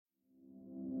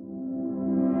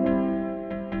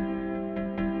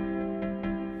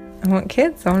I want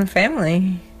kids. I want a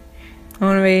family. I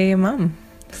want to be a mum.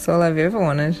 That's all I've ever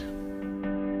wanted.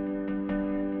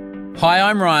 Hi,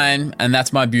 I'm Ryan, and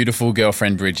that's my beautiful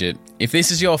girlfriend, Brigitte. If this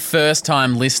is your first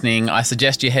time listening, I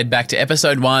suggest you head back to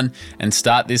episode 1 and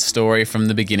start this story from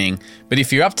the beginning. But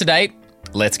if you're up to date,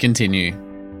 let's continue.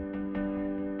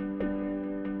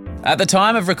 At the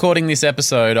time of recording this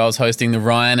episode, I was hosting the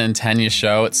Ryan and Tanya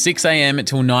show at 6 a.m.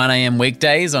 until 9 a.m.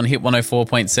 weekdays on Hit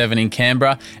 104.7 in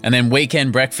Canberra, and then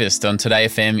weekend breakfast on Today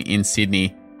FM in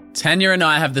Sydney. Tanya and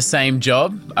I have the same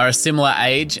job, are a similar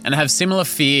age, and have similar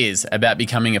fears about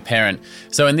becoming a parent.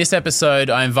 So in this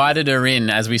episode, I invited her in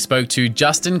as we spoke to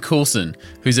Justin Coulson,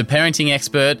 who's a parenting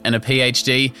expert and a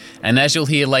PhD, and as you'll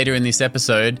hear later in this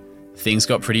episode, things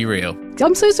got pretty real.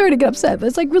 I'm so sorry to get upset, but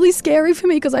it's really scary for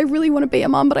me because I really want to be a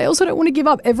mum, but I also don't want to give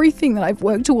up everything that I've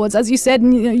worked towards, as you said,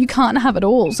 and you can't have it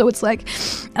all. So it's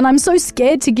and I'm so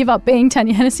scared to give up being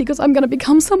Tanya Hennessy because I'm going to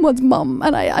become someone's mum,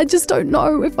 and I just don't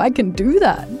know if I can do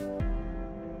that.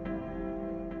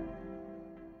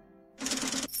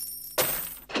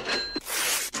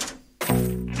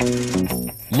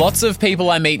 Lots of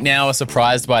people I meet now are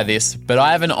surprised by this, but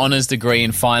I have an honours degree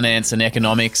in finance and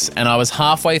economics, and I was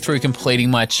halfway through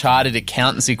completing my chartered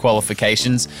accountancy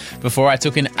qualifications before I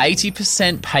took an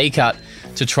 80% pay cut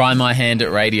to try my hand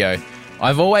at radio.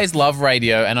 I've always loved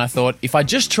radio, and I thought, if I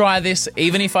just try this,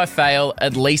 even if I fail,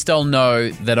 at least I'll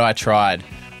know that I tried.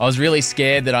 I was really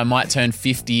scared that I might turn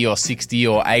 50 or 60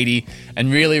 or 80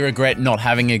 and really regret not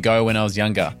having a go when I was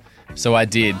younger. So I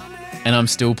did, and I'm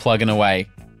still plugging away.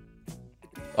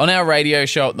 On our radio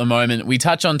show at the moment, we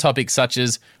touch on topics such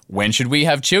as when should we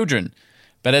have children?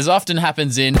 But as often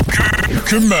happens in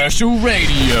commercial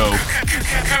radio,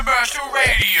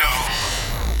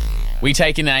 we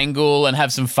take an angle and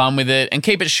have some fun with it and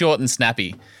keep it short and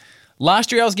snappy.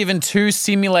 Last year I was given 2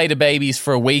 simulator babies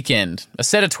for a weekend, a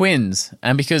set of twins,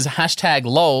 and because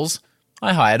 #lols,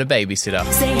 I hired a babysitter.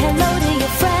 Say hello to your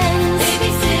friends.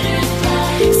 Babysitters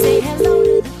Club. Say hello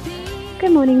to the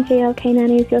Good morning, GLK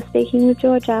Nannies. You're speaking with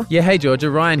Georgia. Yeah, hey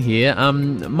Georgia, Ryan here.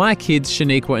 My kids,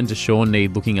 Shaniqua and Deshaun,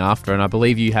 need looking after, and I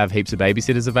believe you have heaps of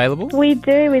babysitters available. We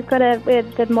do. We've got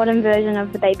the modern version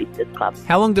of the Babysitters Club.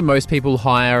 How long do most people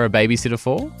hire a babysitter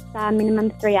for?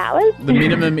 Minimum 3 hours. The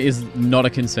minimum is not a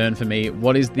concern for me.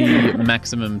 What is the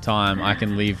maximum time I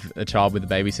can leave a child with a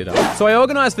babysitter? So I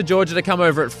organised for Georgia to come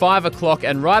over at 5 o'clock,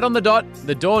 and right on the dot,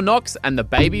 the door knocks and the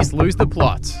babies lose the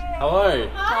plot. Hello.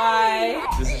 Hi.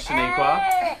 This is Shaniqua.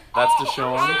 That's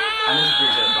Deshaun. And this is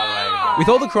Brigitte, by the way. With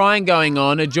all the crying going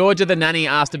on, Georgia the nanny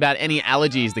asked about any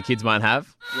allergies the kids might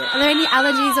have. Are there any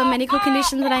allergies or medical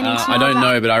conditions that I need to know I don't about?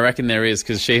 know, but I reckon there is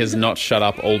because she has not shut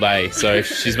up all day. So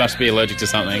she must be allergic to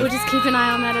something. We'll just keep an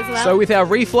eye on that as well. So with our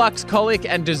reflux, colic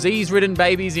and disease-ridden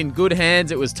babies in good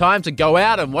hands, it was time to go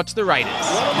out and watch the Raiders.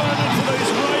 What a moment for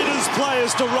these Raiders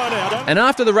players to run out. And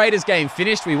after the Raiders game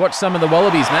finished, we watched some of the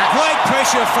Wallabies match. Great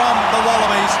pressure from the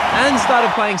Wallabies. And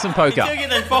started playing some poker. You get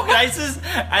those pocket aces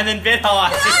and then bet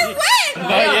high.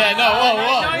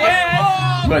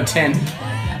 Whoa. Got 10.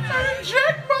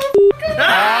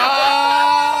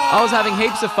 I was having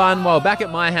heaps of fun while back at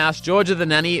my house, Georgia the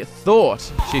nanny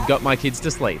thought she'd got my kids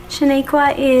to sleep.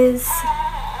 Shaniqua is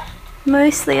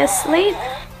mostly asleep.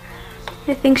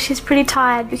 I think she's pretty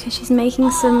tired because she's making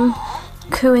some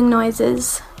cooing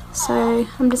noises. So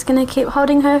I'm just going to keep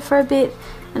holding her for a bit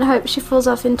and hope she falls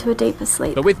off into a deeper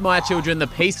sleep. But with my children, the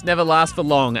peace never lasts for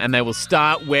long and they will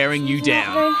start wearing you She's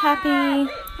down. not very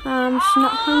happy. She's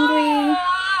not hungry.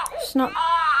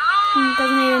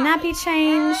 Doesn't need a nappy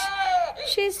change.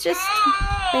 She's just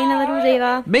being a little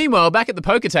diva. Meanwhile, back at the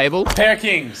poker table, Pair of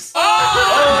kings.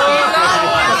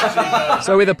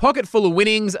 so with a pocket full of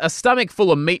winnings, a stomach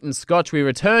full of meat and scotch, we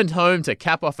returned home to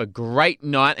cap off a great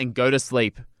night and go to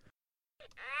sleep.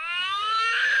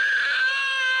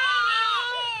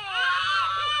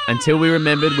 Until we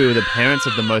remembered we were the parents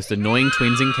of the most annoying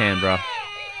twins in Canberra.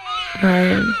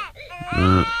 Ryan.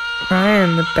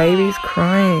 Ryan, the baby's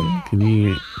crying.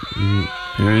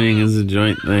 Parenting is a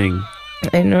joint thing.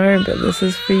 I know, but this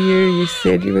is for you. You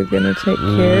said you were going to take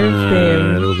care of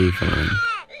them. It'll be fine.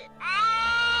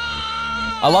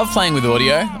 I love playing with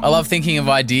audio. I love thinking of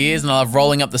ideas and I love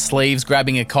rolling up the sleeves,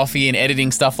 grabbing a coffee and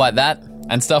editing stuff like that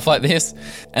and stuff like this.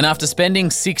 And after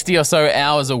spending 60 or so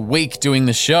hours a week doing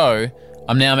the show,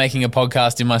 I'm now making a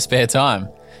podcast in my spare time.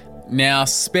 Now,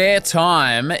 spare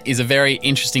time is a very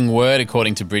interesting word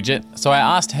according to Brigitte, so I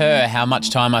asked her how much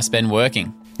time I spend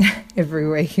working. Every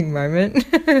waking moment.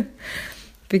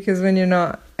 Because when you're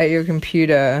not at your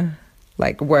computer,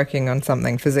 like working on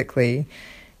something physically,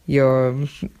 you're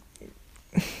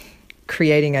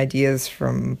creating ideas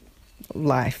from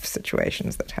life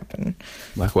situations that happen.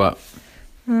 Like what?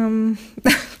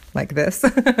 Like this.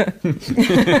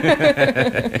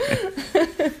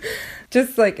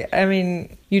 Just like, I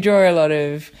mean, you draw a lot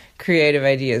of creative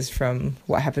ideas from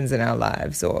what happens in our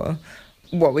lives or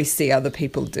what we see other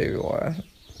people do, or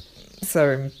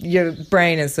so your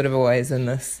brain is sort of always in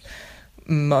this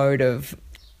mode of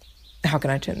how can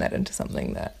I turn that into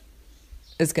something that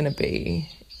is going to be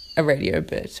a radio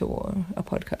bit or a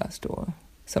podcast or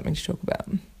something to talk about.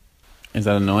 Is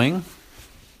that annoying?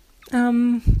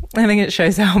 I think it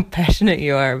shows how passionate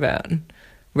you are about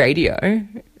radio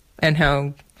and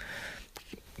how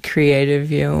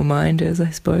creative your mind is, I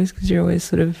suppose, because you're always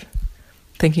sort of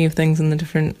thinking of things in a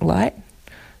different light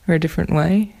or a different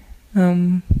way.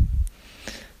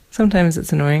 Sometimes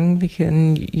it's annoying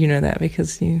because you know that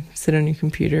because you sit on your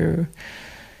computer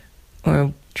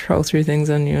or troll through things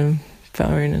on your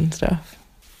phone and stuff.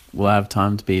 Will I have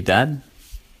time to be a dad?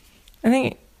 I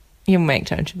think you'll make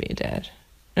time to be a dad.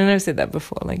 And I've said that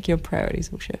before, like your priorities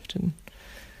will shift and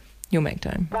you'll make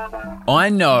time. I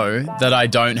know that I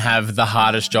don't have the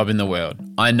hardest job in the world.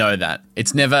 I know that.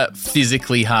 It's never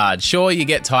physically hard. Sure, you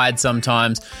get tired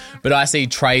sometimes, but I see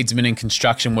tradesmen and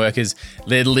construction workers,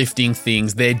 they're lifting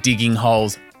things, they're digging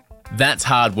holes. That's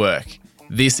hard work.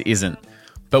 This isn't.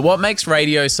 But what makes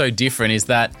radio so different is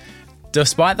that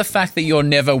despite the fact that you're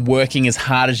never working as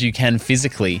hard as you can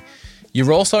physically,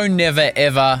 you're also never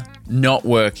ever not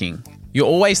working. You're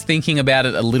always thinking about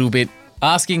it a little bit,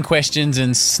 asking questions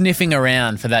and sniffing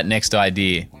around for that next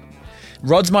idea.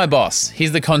 Rod's my boss.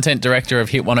 He's the content director of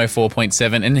Hit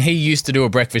 104.7 and he used to do a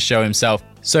breakfast show himself,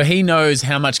 so he knows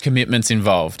how much commitment's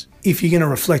involved. If you're going to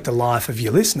reflect the life of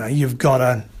your listener, you've got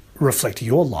to reflect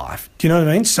your life. Do you know what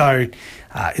I mean? So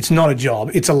it's not a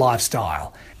job, it's a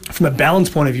lifestyle. From a balance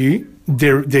point of view,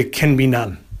 there can be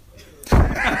none.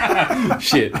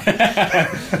 Shit.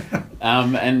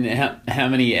 And how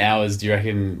many hours do you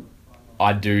reckon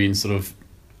I do in sort of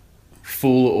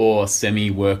full or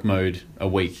semi-work mode a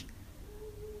week?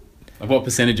 Like what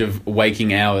percentage of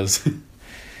waking hours?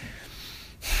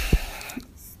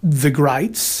 The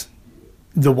greats,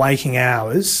 the waking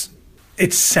hours,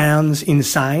 it sounds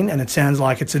insane and it sounds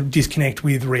like it's a disconnect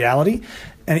with reality,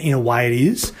 and in a way it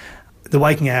is. The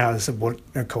waking hours are what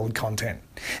are called content.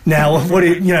 Now, what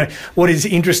is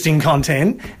interesting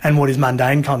content and what is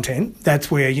mundane content,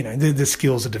 that's where, the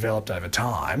skills are developed over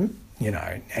time,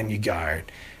 and you go,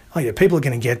 oh yeah, people are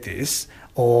going to get this,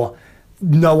 or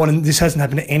this hasn't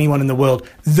happened to anyone in the world.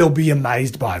 They'll be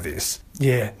amazed by this.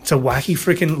 Yeah, it's a wacky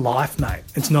freaking life, mate.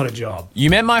 It's not a job.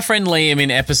 You met my friend Liam in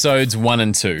episodes 1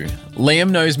 and 2. Liam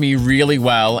knows me really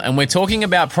well, and we're talking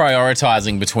about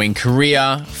prioritising between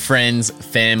career, friends,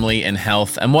 family, and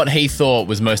health, and what he thought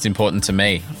was most important to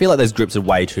me. I feel like those groups are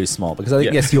way too small because I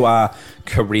think, yes, you are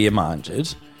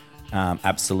career-minded,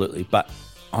 absolutely, but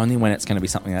only when it's going to be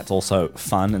something that's also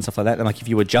fun and stuff like that. And like if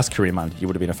you were just career-minded, you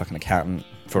would have been a fucking accountant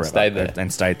forever.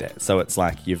 And stayed there. So it's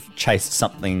like you've chased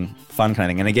something fun kind of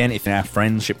thing. And again, if our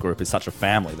friendship group is such a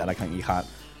family that I think you can't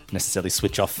necessarily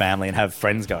switch off family and have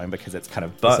friends going because it's kind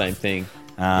of both. The same thing.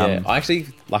 I actually,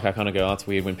 I kind of go, oh, it's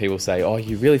weird when people say, oh,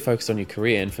 you really focus on your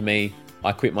career. And for me,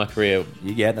 I quit my career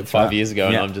 5 years ago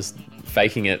and I'm just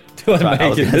faking it till I make it. I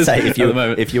was going to say,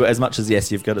 if you as much as,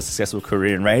 yes, you've got a successful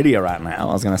career in radio right now,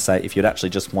 I was going to say, if you'd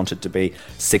actually just wanted to be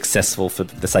successful for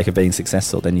the sake of being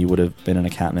successful, then you would have been an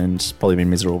accountant and probably been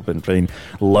miserable and been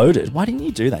loaded. Why didn't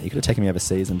you do that? You could have taken me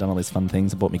overseas and done all these fun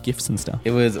things and bought me gifts and stuff.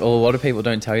 It was, a lot of people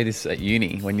don't tell you this at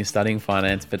uni when you're studying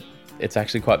finance, but it's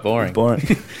actually quite boring. It's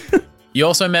boring. You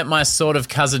also met my sort of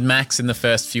cousin Max in the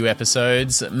first few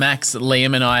episodes. Max,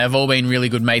 Liam and I have all been really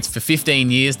good mates for 15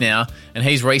 years now, and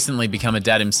he's recently become a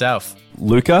dad himself.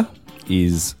 Luca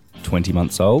is 20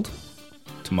 months old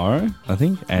tomorrow, I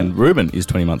think, and Ruben is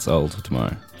 20 months old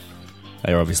tomorrow.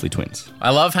 They are obviously twins. I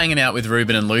love hanging out with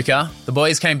Ruben and Luca. The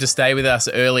boys came to stay with us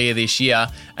earlier this year,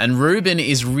 and Ruben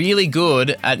is really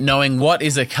good at knowing what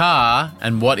is a car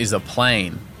and what is a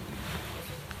plane.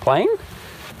 Plane?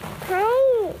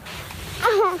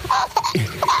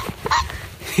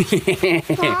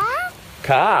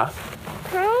 Car.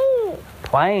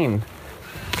 Plane.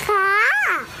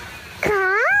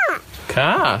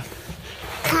 Car.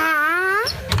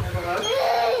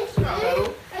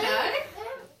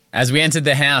 As we entered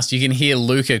the house, you can hear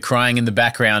Luca crying in the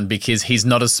background because he's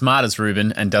not as smart as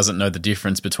Ruben and doesn't know the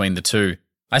difference between the two.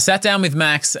 I sat down with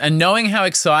Max, and knowing how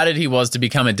excited he was to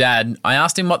become a dad, I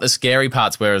asked him what the scary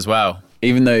parts were as well.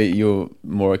 Even though you're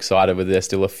more excited, but there's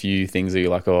still a few things that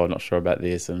you're like, oh, I'm not sure about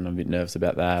this and I'm a bit nervous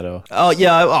about that. Or oh,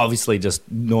 yeah, obviously just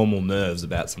normal nerves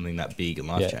about something that big and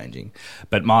life-changing. Yeah.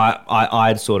 But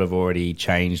I'd sort of already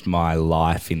changed my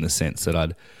life in the sense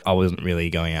that I wasn't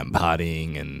really going out and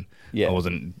partying and I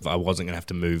wasn't going to have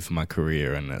to move for my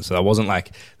career, and so I wasn't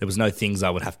like there was no things I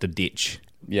would have to ditch.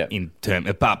 Yeah.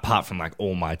 Apart from like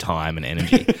all my time and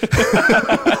energy.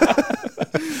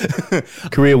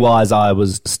 Career-wise, I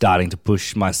was starting to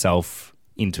push myself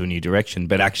into a new direction,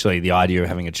 but actually the idea of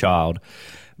having a child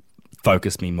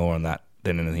focused me more on that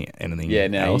than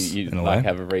anything now else. you like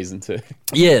have a reason to.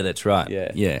 Yeah, that's right.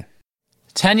 Yeah.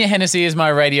 Tanya Hennessy is my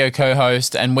radio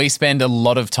co-host, and we spend a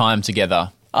lot of time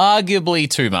together, arguably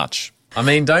too much. I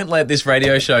mean, don't let this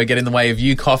radio show get in the way of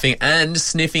you coughing and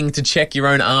sniffing to check your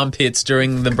own armpits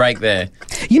during the break there.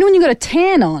 You know when you got a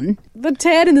tan on, the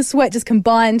tan and the sweat just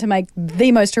combine to make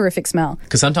the most horrific smell.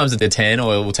 Because sometimes the tan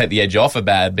oil will take the edge off a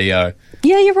bad BO.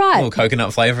 Yeah, you're right. A little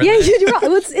coconut flavour. Yeah, you're right.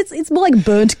 Well, it's more like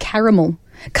burnt caramel.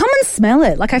 Come and smell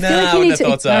it. Like I feel like you need to.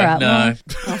 Thought so. All right,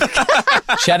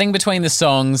 no. Chatting between the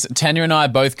songs, Tanya and I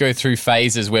both go through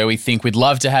phases where we think we'd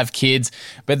love to have kids,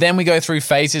 but then we go through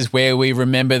phases where we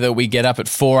remember that we get up at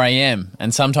 4 a.m.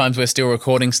 and sometimes we're still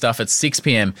recording stuff at 6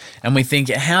 p.m. and we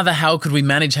think, how the hell could we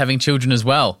manage having children as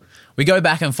well? We go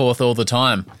back and forth all the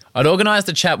time. I'd organised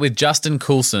a chat with Justin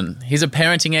Coulson. He's a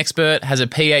parenting expert, has a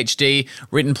PhD,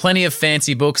 written plenty of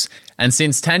fancy books, and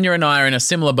since Tanya and I are in a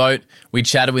similar boat, we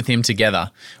chatted with him together.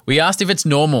 We asked if it's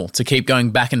normal to keep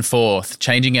going back and forth,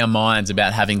 changing our minds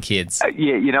about having kids.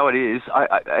 Yeah, you know it is.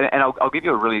 I'll give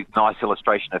you a really nice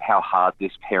illustration of how hard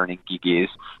this parenting gig is.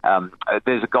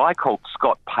 There's a guy called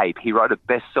Scott Pape. He wrote a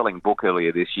best-selling book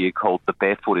earlier this year called The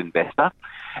Barefoot Investor.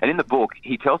 And in the book,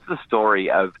 he tells the story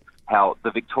of how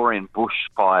the Victorian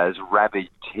bushfires ravaged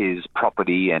his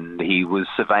property and he was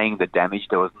surveying the damage.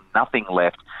 There was nothing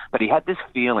left. But he had this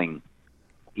feeling.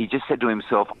 He just said to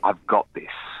himself, I've got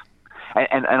this.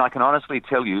 And I can honestly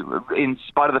tell you, in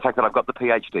spite of the fact that I've got the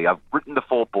PhD, I've written the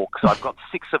 4 books, I've got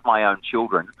 6 of my own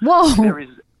children. Whoa.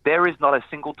 There is not a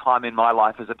single time in my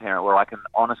life as a parent where I can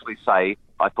honestly say,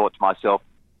 I thought to myself,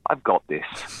 I've got this.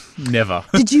 Never.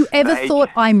 Did you ever thought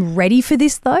I'm ready for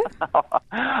this though?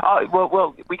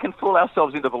 Well, we can fool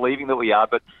ourselves into believing that we are,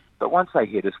 but once they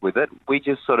hit us with it, we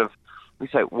just sort of we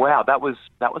say, wow, that was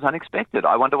unexpected.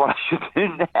 I wonder what I should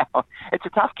do now. It's a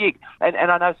tough gig, and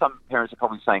I know some parents are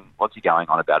probably saying, what's he going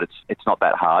on about? It's not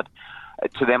that hard.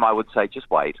 To them, I would say, just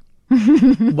wait.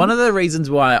 One of the reasons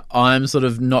why I'm sort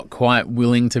of not quite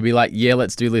willing to be like, yeah,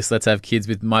 let's do this, let's have kids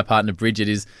with my partner Brigitte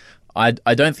is I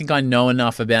don't think I know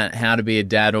enough about how to be a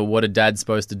dad or what a dad's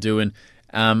supposed to do. And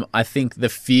I think the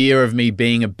fear of me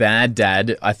being a bad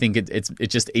dad, I think it's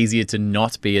just easier to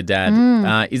not be a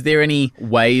dad. Is there any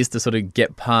ways to sort of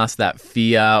get past that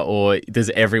fear, or does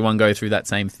everyone go through that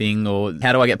same thing, or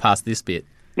how do I get past this bit?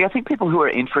 Yeah, I think people who are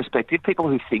introspective, people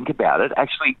who think about it,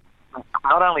 actually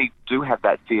not only do have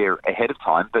that fear ahead of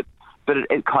time, but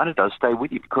it kind of does stay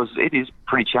with you because it is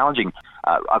pretty challenging.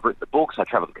 I've written the books, I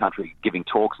travel the country giving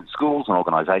talks in schools and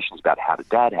organisations about how to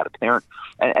dad, how to parent,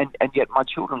 and yet my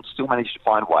children still manage to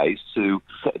find ways to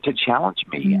challenge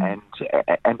me, and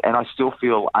I still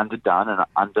feel underdone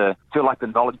and feel like the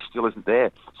knowledge still isn't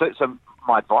there. So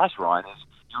my advice, Ryan, is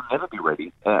you'll never be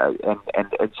ready, and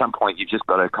at some point you've just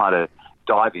got to kind of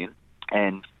dive in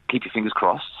and keep your fingers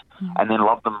crossed, and then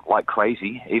love them like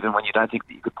crazy, even when you don't think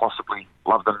that you could possibly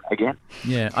love them again.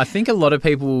 Yeah, I think a lot of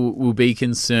people will be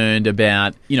concerned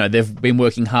about, they've been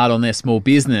working hard on their small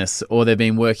business, or they've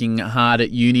been working hard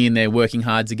at uni and they're working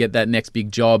hard to get that next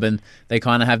big job, and they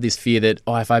kind of have this fear that,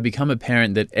 if I become a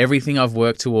parent, that everything I've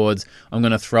worked towards, I'm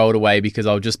going to throw it away because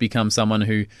I'll just become someone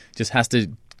who just has to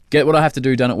get what I have to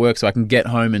do done at work so I can get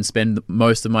home and spend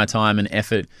most of my time and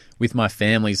effort with my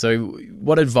family. So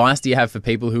what advice do you have for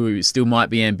people who still might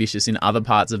be ambitious in other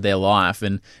parts of their life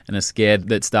and are scared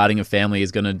that starting a family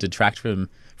is going to detract from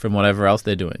whatever else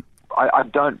they're doing? I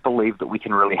don't believe that we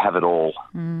can really have it all.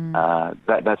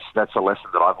 That's a lesson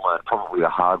that I've learned probably the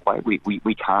hard way.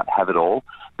 We can't have it all.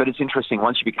 But it's interesting,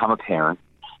 once you become a parent,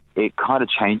 it kind of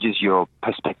changes your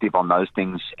perspective on those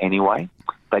things anyway.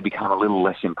 They become a little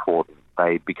less important.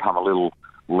 They become a little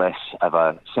less of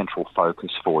a central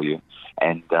focus for you,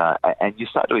 and you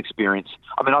start to experience.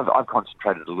 I mean, I've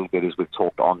concentrated a little bit as we've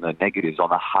talked on the negatives, on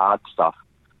the hard stuff.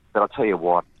 But I'll tell you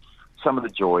what, some of the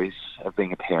joys of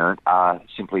being a parent are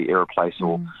simply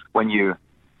irreplaceable. When you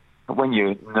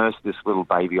nurse this little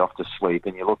baby off to sleep,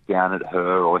 and you look down at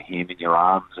her or him in your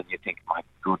arms, and you think, my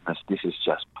goodness, this is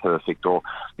just perfect. Or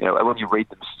when you read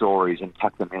them stories and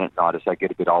tuck them in at night as they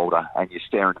get a bit older, and you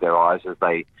stare into their eyes as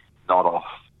they nod off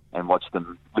and watch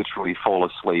them literally fall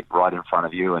asleep right in front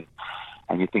of you,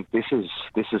 and you think, this is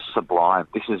sublime,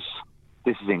 this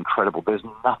is incredible, there's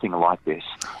nothing like this.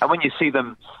 And when you see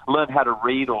them learn how to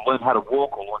read, or learn how to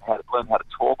walk, or learn how to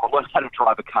talk, or learn how to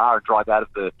drive a car and drive out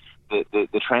of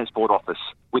the transport office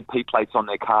with P plates on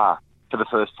their car, for the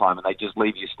first time, and they just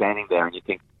leave you standing there, and you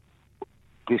think,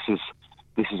 this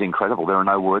is incredible. There are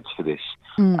no words for this.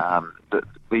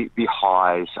 The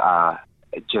highs are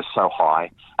just so high,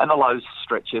 and the lows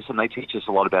stretch us, and they teach us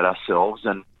a lot about ourselves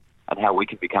and how we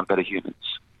can become better humans.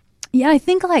 Yeah, I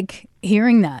think like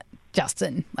hearing that,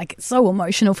 Justin, like it's so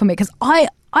emotional for me because I've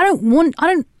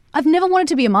never wanted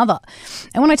to be a mother.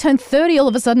 And when I turned 30, all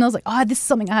of a sudden I was like, this is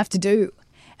something I have to do.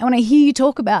 And when I hear you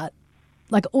talk about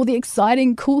like all the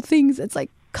exciting, cool things, it's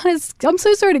like I'm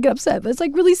so sorry to get upset, but it's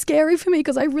like really scary for me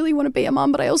because I really want to be a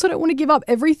mum, but I also don't want to give up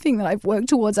everything that I've worked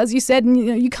towards, as you said, and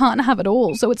you can't have it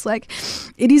all. So it's like,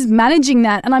 it is managing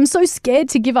that. And I'm so scared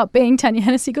to give up being Tanya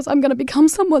Hennessy because I'm going to become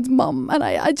someone's mum. And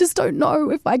I just don't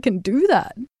know if I can do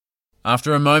that.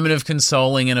 After a moment of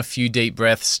consoling and a few deep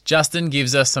breaths, Justin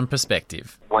gives us some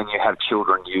perspective. When you have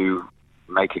children, you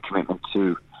make a commitment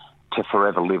to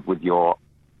forever live with your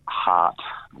heart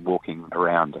walking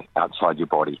around outside your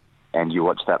body. And you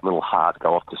watch that little heart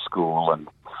go off to school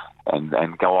and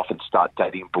go off and start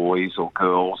dating boys or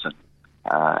girls,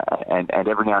 and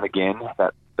every now and again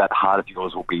that heart of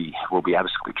yours will be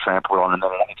absolutely trampled on, and then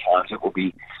at other times it will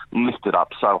be lifted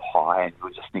up so high, and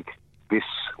you'll just think, this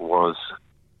was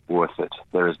worth it.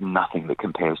 There is nothing that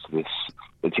compares to this.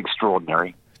 It's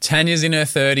extraordinary. Tanya's in her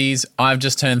 30s, I've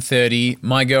just turned 30,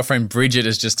 my girlfriend Brigitte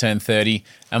has just turned 30,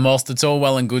 and whilst it's all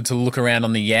well and good to look around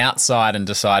on the outside and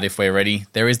decide if we're ready,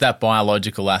 there is that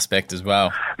biological aspect as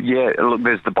well. Yeah, look,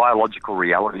 there's the biological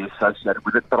reality associated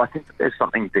with it, but I think that there's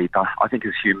something deeper. I think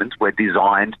as humans, we're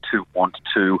designed to want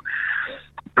to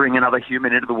bring another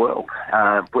human into the world.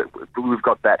 We've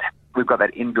got that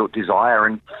inbuilt desire,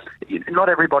 and not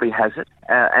everybody has it,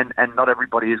 and not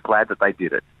everybody is glad that they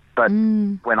did it. But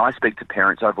when I speak to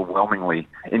parents, overwhelmingly,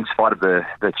 in spite of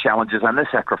the challenges and the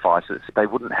sacrifices, they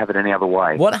wouldn't have it any other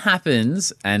way. What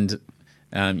happens, and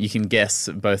you can guess,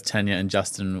 both Tanya and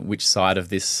Justin, which side of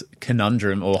this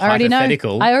conundrum or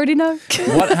hypothetical. I already know.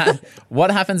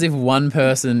 What happens if one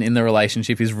person in the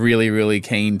relationship is really, really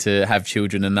keen to have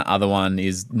children and the other one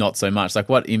is not so much? Like,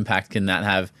 what impact can that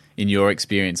have in your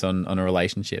experience on a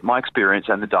relationship? My experience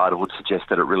and the data would suggest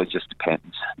that it really just depends.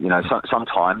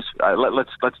 Sometimes,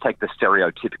 let's take the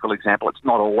stereotypical example. It's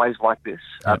not always like this,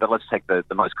 but let's take the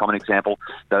most common example.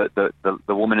 The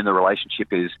woman in the relationship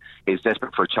is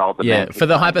desperate for a child. But for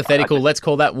the hypothetical, let's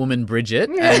call that woman Brigitte,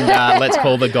 and let's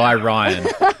call the guy Ryan.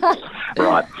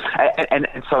 Right. And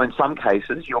so in some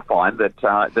cases, you'll find that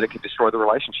it can destroy the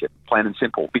relationship, plain and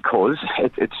simple, because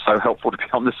it's so helpful to be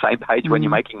on the same page when you're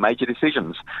making major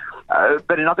decisions.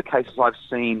 But in other cases, I've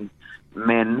seen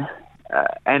men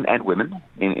and women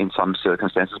in some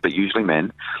circumstances, but usually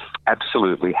men,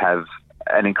 absolutely have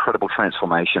an incredible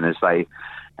transformation as they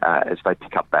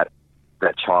pick up that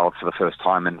child for the first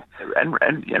time and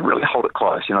really hold it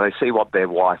close. They see what their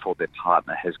wife or their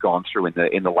partner has gone through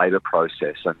in the labour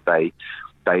process, and they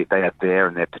are there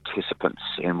and they're participants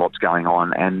in what's going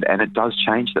on, and it does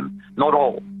change them. Not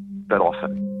all, but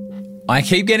often. I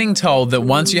keep getting told that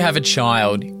once you have a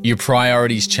child, your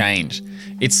priorities change.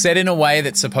 It's said in a way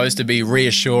that's supposed to be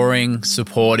reassuring,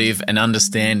 supportive, and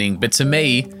understanding, but to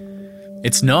me,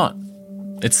 it's not.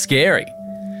 It's scary.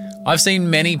 I've seen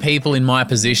many people in my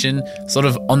position sort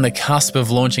of on the cusp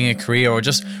of launching a career or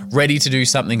just ready to do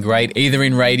something great, either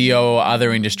in radio or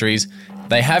other industries.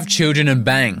 They have children and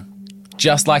bang,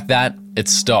 just like that, it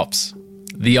stops.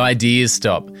 The ideas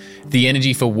stop. The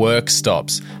energy for work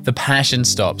stops. The passion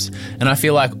stops. And I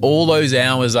feel like all those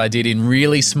hours I did in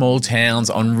really small towns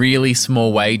on really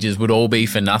small wages would all be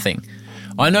for nothing.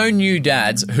 I know new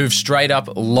dads who've straight up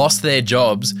lost their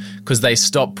jobs because they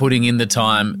stopped putting in the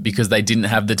time because they didn't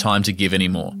have the time to give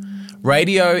anymore.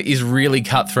 Radio is really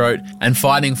cutthroat and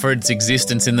fighting for its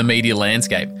existence in the media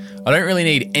landscape. I don't really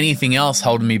need anything else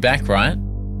holding me back, right?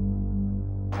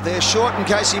 They're short in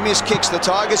case he miskicks the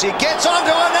Tigers. He gets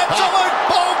onto an absolute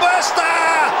ball burster.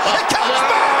 It comes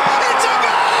back. It's a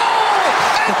goal.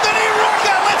 Anthony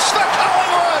Rocker lifts for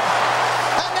Collingwood.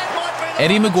 And that might be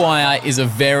Eddie McGuire is a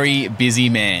very busy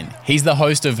man. He's the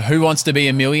host of Who Wants to Be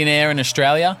a Millionaire in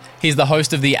Australia. He's the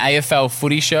host of the AFL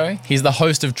Footy Show. He's the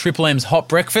host of Triple M's Hot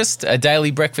Breakfast, a daily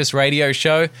breakfast radio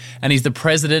show. And he's the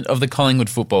president of the Collingwood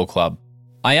Football Club.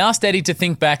 I asked Eddie to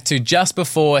think back to just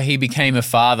before he became a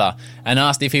father and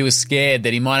asked if he was scared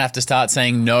that he might have to start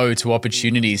saying no to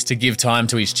opportunities to give time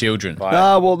to his children. No,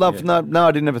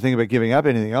 I didn't ever think about giving up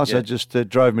anything else. It just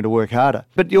drove me to work harder.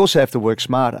 But you also have to work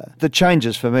smarter. The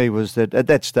changes for me was that at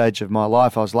that stage of my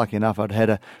life, I was lucky enough I'd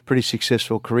had a pretty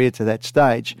successful career to that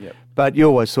stage. Yep. But you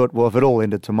always thought, well, if it all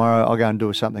ended tomorrow, I'll go and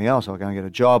do something else. I'll go and get a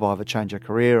job. I'll have a change of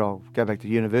career. I'll go back to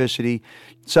university.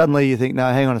 Suddenly you think, no,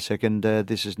 hang on a second.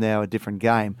 This is now a different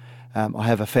game. I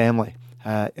have a family.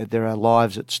 There are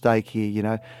lives at stake here, you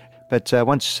know. But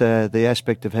once the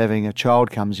aspect of having a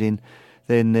child comes in,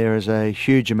 then there is a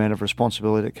huge amount of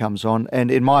responsibility that comes on.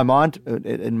 And in my mind,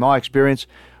 in my experience,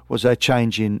 was a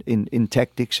change in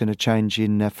tactics and a change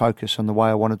in focus on the way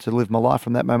I wanted to live my life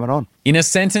from that moment on. In a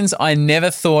sentence I never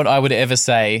thought I would ever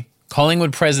say,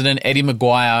 Collingwood president Eddie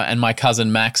McGuire and my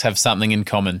cousin Max have something in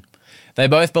common. They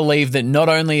both believe that not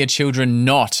only are children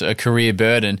not a career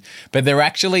burden, but they're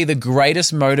actually the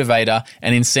greatest motivator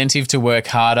and incentive to work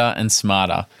harder and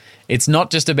smarter. It's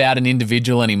not just about an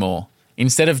individual anymore.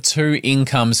 Instead of 2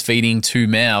 incomes feeding 2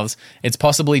 mouths, it's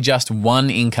possibly just 1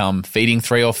 income feeding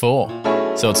 3 or 4.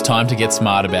 So it's time to get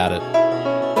smart about it.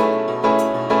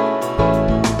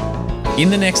 In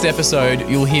the next episode,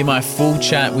 you'll hear my full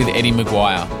chat with Eddie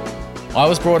McGuire. I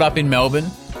was brought up in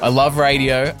Melbourne. I love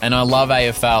radio and I love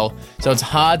AFL, so it's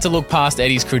hard to look past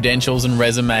Eddie's credentials and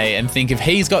resume and think if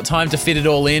he's got time to fit it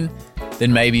all in,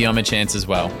 then maybe I'm a chance as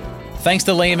well. Thanks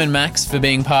to Liam and Max for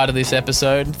being part of this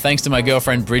episode. Thanks to my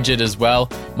girlfriend Brigitte as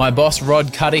well. My boss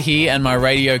Rod Cudahy and my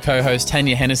radio co-host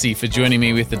Tanya Hennessy for joining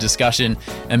me with the discussion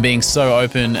and being so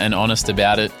open and honest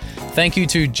about it. Thank you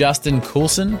to Justin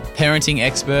Coulson, parenting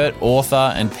expert,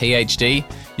 author and PhD.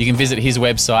 You can visit his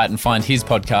website and find his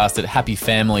podcast at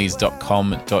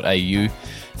happyfamilies.com.au.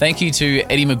 Thank you to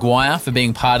Eddie McGuire for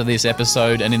being part of this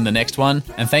episode and in the next one.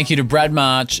 And thank you to Brad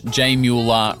March, Jay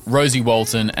Mueller, Rosie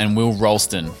Walton and Will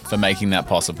Ralston for making that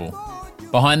possible.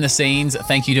 Behind the scenes,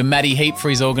 thank you to Matty Heap for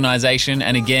his organisation.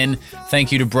 And again,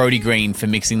 thank you to Brody Green for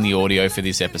mixing the audio for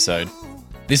this episode.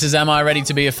 This is Am I Ready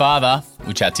to Be a Father?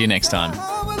 We'll chat to you next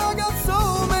time.